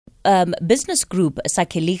business group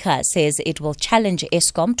Sakeliga says it will challenge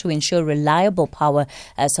Eskom to ensure reliable power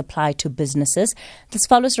supply to businesses. This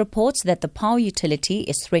follows reports that the power utility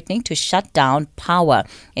is threatening to shut down power,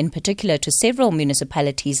 in particular to several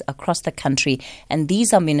municipalities across the country. And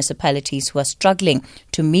these are municipalities who are struggling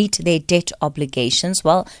to meet their debt obligations.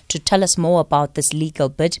 Well, to tell us more about this legal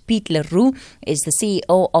bid, Piet le Roux is the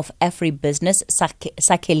CEO of Afribusiness,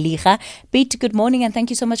 Sakeliga. Piet, good morning and thank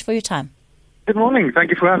you so much for your time. Good morning.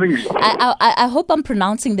 Thank you for having me. I hope I'm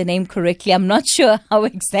pronouncing the name correctly. I'm not sure how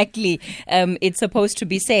exactly it's supposed to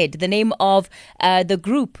be said. The name of the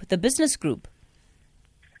group, the business group.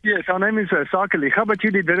 Yes, our name is Sakeliga, but you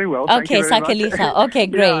did very well. Okay, Sakeliga. Okay,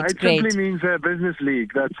 great, yeah, it great. simply means business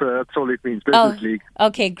league. That's all it means, business league.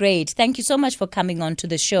 Okay, great. Thank you so much for coming on to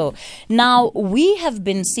the show. Now, we have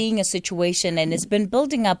been seeing a situation, and it's been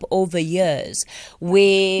building up over years,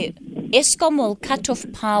 where Eskom will cut off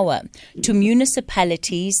power to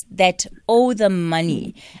municipalities that owe them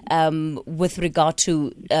money with regard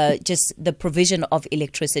to just the provision of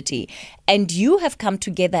electricity. And you have come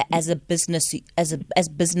together as a business, as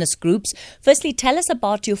business groups. Firstly, tell us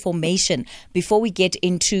about your formation before we get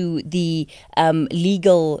into the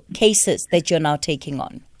legal cases that you're now taking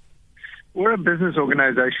on. We're a business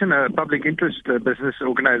organization, a public interest business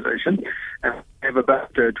organization. We have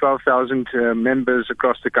about 12,000 members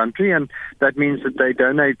across the country, and that means that they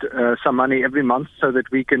donate some money every month so that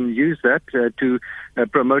we can use that to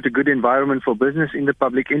promote a good environment for business in the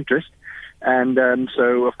public interest. And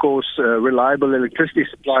so, of course, reliable electricity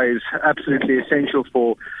supply is absolutely essential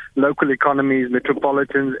for local economies,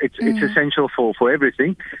 metropolitans. It's essential for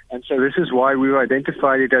everything. And so this is why we've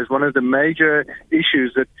identified it as one of the major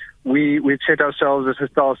issues that we've set ourselves as a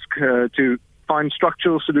task to find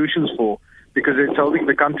structural solutions for, because it's holding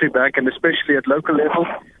the country back, and especially at local level.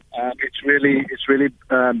 It's really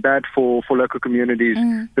bad for local communities,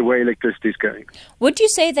 the way electricity is going. Would you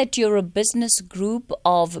say that you're a business group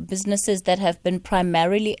of businesses that have been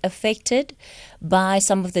primarily affected by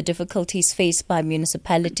some of the difficulties faced by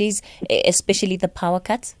municipalities, especially the power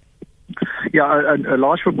cuts? Yeah, a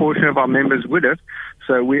large proportion of our members would have.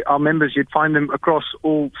 So our members, you'd find them across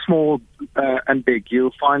all small and big.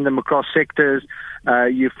 You'll find them across sectors.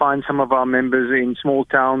 You find some of our members in small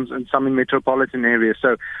towns and some in metropolitan areas.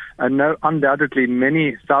 So undoubtedly,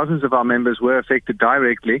 many thousands of our members were affected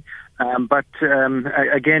directly. But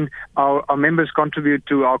again, our members contribute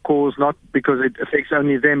to our cause not because it affects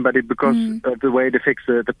only them, but because of the way it affects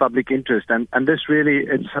the public interest. And this really,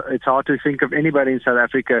 it's hard to think of anybody in South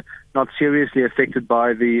Africa not seriously affected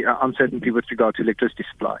by the uncertainty with regard to electricity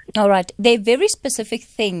supply. All right. There are very specific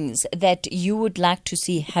things that you would like to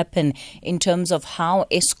see happen in terms of how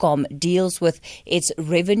Eskom deals with its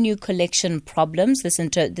revenue collection problems. This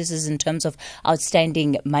is in terms of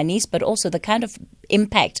outstanding monies, but also the kind of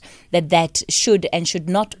impact that should and should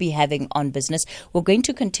not be having on business. We're going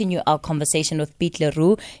to continue our conversation with Piet le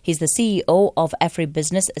Roux. He's the CEO of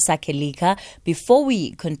Afribusiness, Sakeliga. Before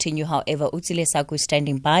we continue, however, Utsile Saku is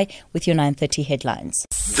standing by with your 9:30 headlines.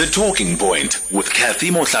 The Talking Point with Kathy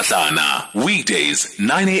Motlatlana. Weekdays,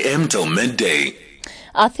 9 a.m. till midday.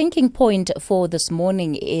 Our thinking point for this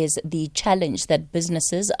morning is the challenge that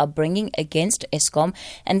businesses are bringing against Eskom,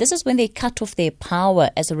 and this is when they cut off their power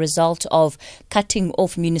as a result of cutting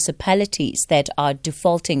off municipalities that are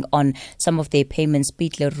defaulting on some of their payments.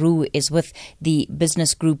 Piet le Roux is with the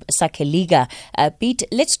business group Sakeliga. Piet,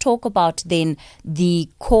 let's talk about then the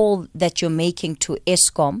call that you're making to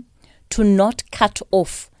Eskom to not cut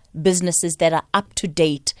off businesses that are up to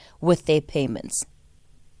date with their payments.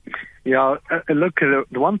 Yeah, look,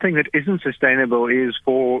 the one thing that isn't sustainable is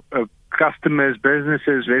for customers,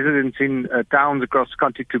 businesses, residents in towns across the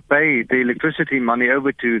country to pay the electricity money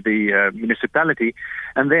over to the municipality,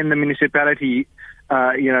 and then the municipality,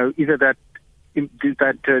 either that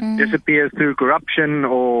disappears through corruption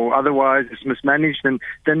or otherwise is mismanaged, and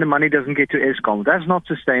then the money doesn't get to Eskom. That's not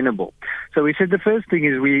sustainable. So we said the first thing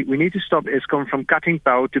is we need to stop Eskom from cutting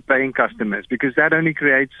power to paying customers, because that only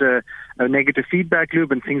creates a negative feedback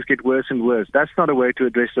loop and things get worse and worse. That's not a way to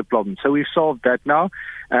address the problem. So we've solved that now,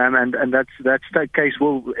 and that's the case.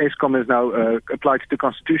 Well, Eskom has now applied to the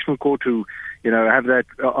Constitutional Court to have that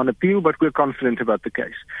on appeal, but we're confident about the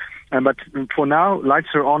case. But for now, lights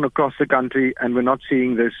are on across the country, and we're not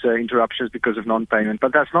seeing this interruptions because of non-payment.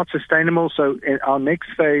 But that's not sustainable. So our next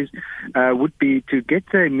phase would be to get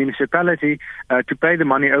the municipality to pay the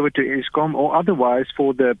money over to Eskom, or otherwise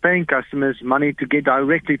for the paying customers money to get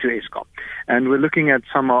directly to Eskom. And we're looking at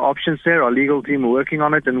some options there. Our legal team are working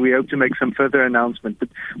on it, and we hope to make some further announcements. But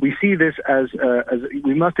we see this as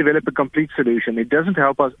we must develop a complete solution. It doesn't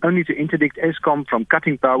help us only to interdict Eskom from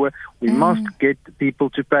cutting power. We must get people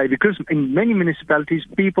to pay, because in many municipalities,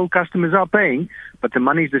 customers are paying, but the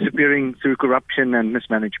money is disappearing through corruption and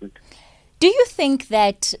mismanagement. Do you think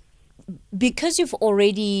that because you've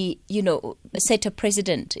already, set a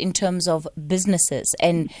precedent in terms of businesses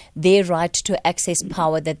and their right to access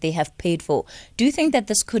power that they have paid for, do you think that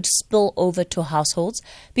this could spill over to households?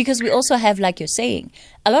 Because we also have, like you're saying,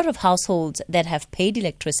 a lot of households that have paid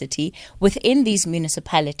electricity within these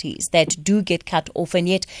municipalities that do get cut off, and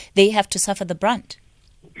yet they have to suffer the brunt.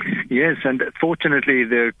 Yes, and fortunately,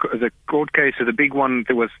 the court case, the big one,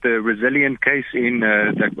 there was the Resilient case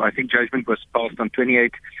that I think judgment was passed on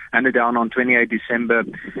handed down on 28 December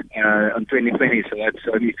on 2020, so that's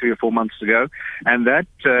only 3 or 4 months ago. And that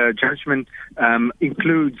judgment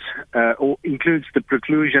includes the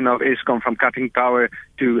preclusion of Eskom from cutting power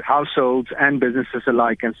to households and businesses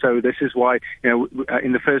alike. And so this is why,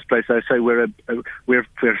 in the first place, I say we're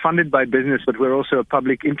funded by business, but we're also a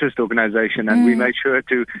public interest organization, and we make sure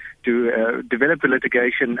to develop the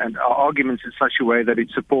litigation and our arguments in such a way that it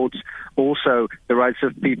supports also the rights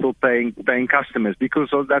of people paying customers, because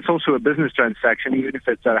that's also a business transaction, even if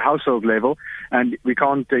it's at a household level. And we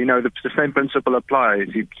can't, the same principle applies.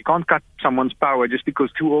 You can't cut someone's power just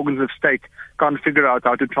because two organs of state can't figure out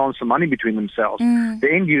how to transfer money between themselves. The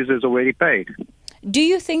end user's already paid. Do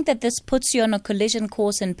you think that this puts you on a collision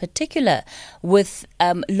course in particular with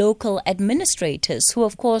local administrators who,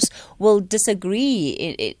 of course, will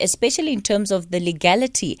disagree, especially in terms of the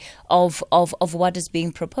legality of what is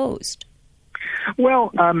being proposed?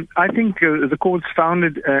 Well, I think the court's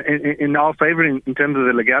founded in our favor in terms of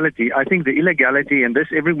the legality. I think the illegality, and this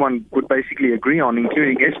everyone would basically agree on,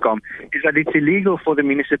 including Eskom, is that it's illegal for the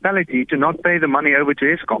municipality to not pay the money over to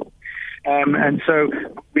Eskom. And so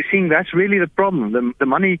we're seeing that's really the problem. The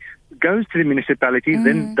money goes to the municipality,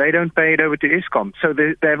 then they don't pay it over to Eskom. So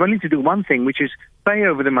they have only to do one thing, which is pay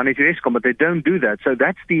over the money to Eskom, but they don't do that. So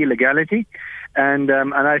that's the illegality. And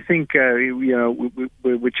I think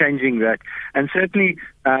we're changing that. And certainly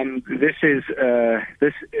this is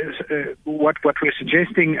what we're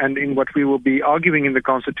suggesting, and in what we will be arguing in the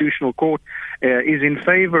Constitutional Court is in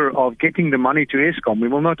favor of getting the money to Eskom. We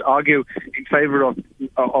will not argue in favor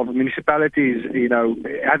of municipalities,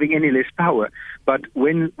 having any less power. But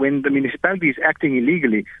when the municipality is acting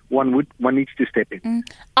illegally, one needs to step in.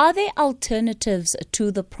 Are there alternatives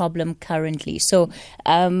to the problem currently? So,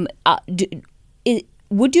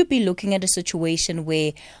 would you be looking at a situation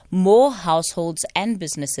where more households and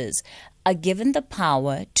businesses are given the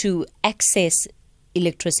power to access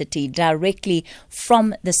electricity directly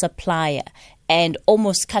from the supplier and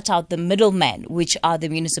almost cut out the middleman, which are the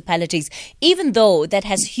municipalities, even though that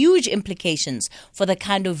has huge implications for the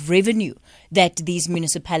kind of revenue that these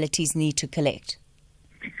municipalities need to collect?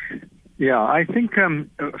 Yeah, I think,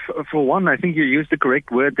 for one, I think you used the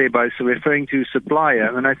correct word there by referring to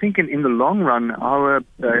supplier. And I think in the long run, our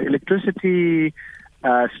electricity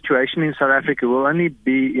situation in South Africa will only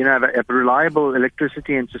be, a reliable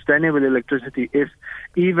electricity and sustainable electricity if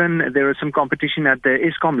even there is some competition at the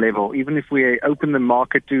Eskom level, even if we open the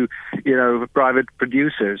market to, private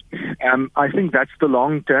producers. I think that's the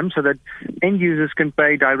long term, so that end users can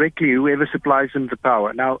pay directly whoever supplies them the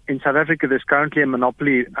power. Now, in South Africa, there's currently a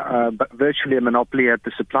monopoly, virtually a monopoly at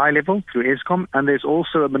the supply level through Eskom, and there's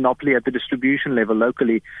also a monopoly at the distribution level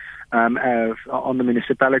locally. On the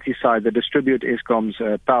municipality side, that distribute Eskom's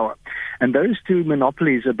power. And those two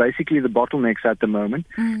monopolies are basically the bottlenecks at the moment.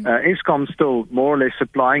 Eskom's still more or less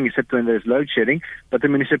supplying, except when there's load shedding. But the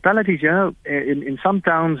municipalities, in some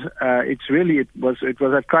towns, it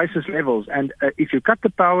was at crisis levels. And if you cut the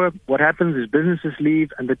power, what happens is businesses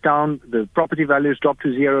leave, and the property values drop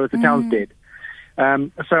to zero. The town's dead.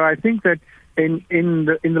 So I think that in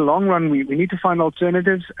the long run, we need to find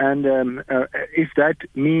alternatives, and if that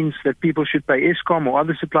means that people should pay Eskom or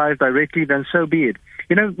other suppliers directly, then so be it.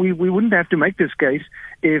 We wouldn't have to make this case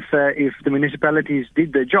if the municipalities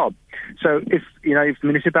did their job. So if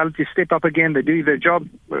municipalities step up again, they do their job,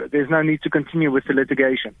 there's no need to continue with the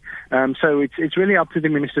litigation. So it's really up to the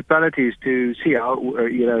municipalities to see how,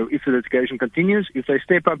 if the litigation continues. If they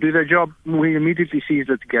step up, do their job, we immediately cease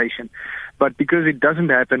litigation. But because it doesn't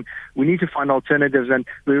happen, we need to find alternatives, and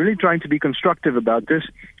we're really trying to be constructive about this.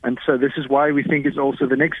 And so this is why we think it's also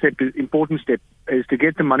the next step, important step, is to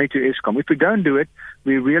get the money to Eskom. If we don't do it,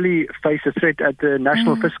 we really face a threat at the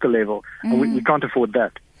national fiscal level, and we can't afford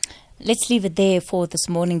that. Let's leave it there for this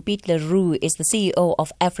morning. Piet le Roux is the CEO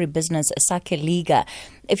of Afribusiness Sakeliga.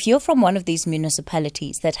 If you're from one of these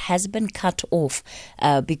municipalities that has been cut off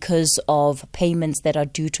because of payments that are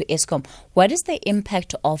due to Eskom, what is the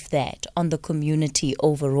impact of that on the community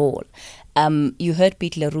overall? You heard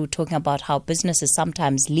Piet le Roux talking about how businesses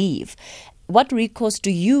sometimes leave. What recourse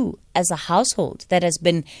do you, as a household that has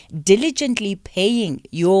been diligently paying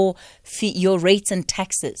your rates and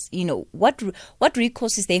taxes, what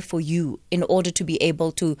recourse is there for you in order to be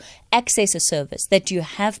able to access a service that you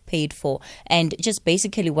have paid for, and just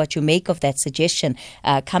basically what you make of that suggestion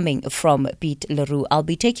coming from Piet le Roux? I'll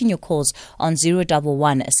be taking your calls on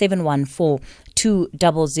 011 714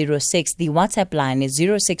 2006. The WhatsApp line is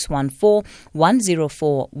 0614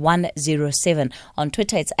 104 107. On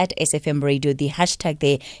Twitter, it's at SFM Radio. The hashtag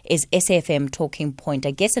there is SFM Talking Point.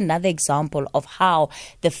 I guess another example of how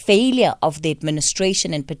the failure of the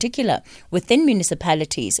administration, in particular within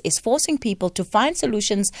municipalities, is forcing people to find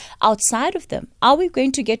solutions outside of them. Are we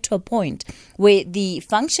going to get to a point where the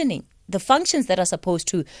functions that are supposed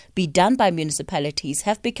to be done by municipalities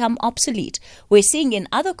have become obsolete? We're seeing in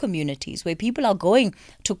other communities where people are going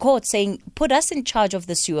to court saying, put us in charge of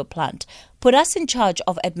the sewer plant, put us in charge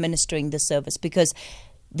of administering the service, because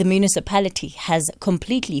the municipality has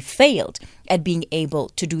completely failed at being able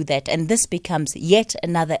to do that. And this becomes yet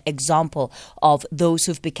another example of those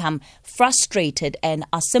who've become frustrated and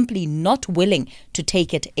are simply not willing to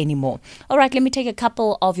take it anymore. All right, let me take a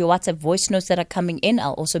couple of your WhatsApp voice notes that are coming in.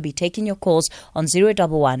 I'll also be taking your calls on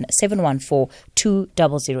 011 714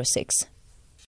 2006.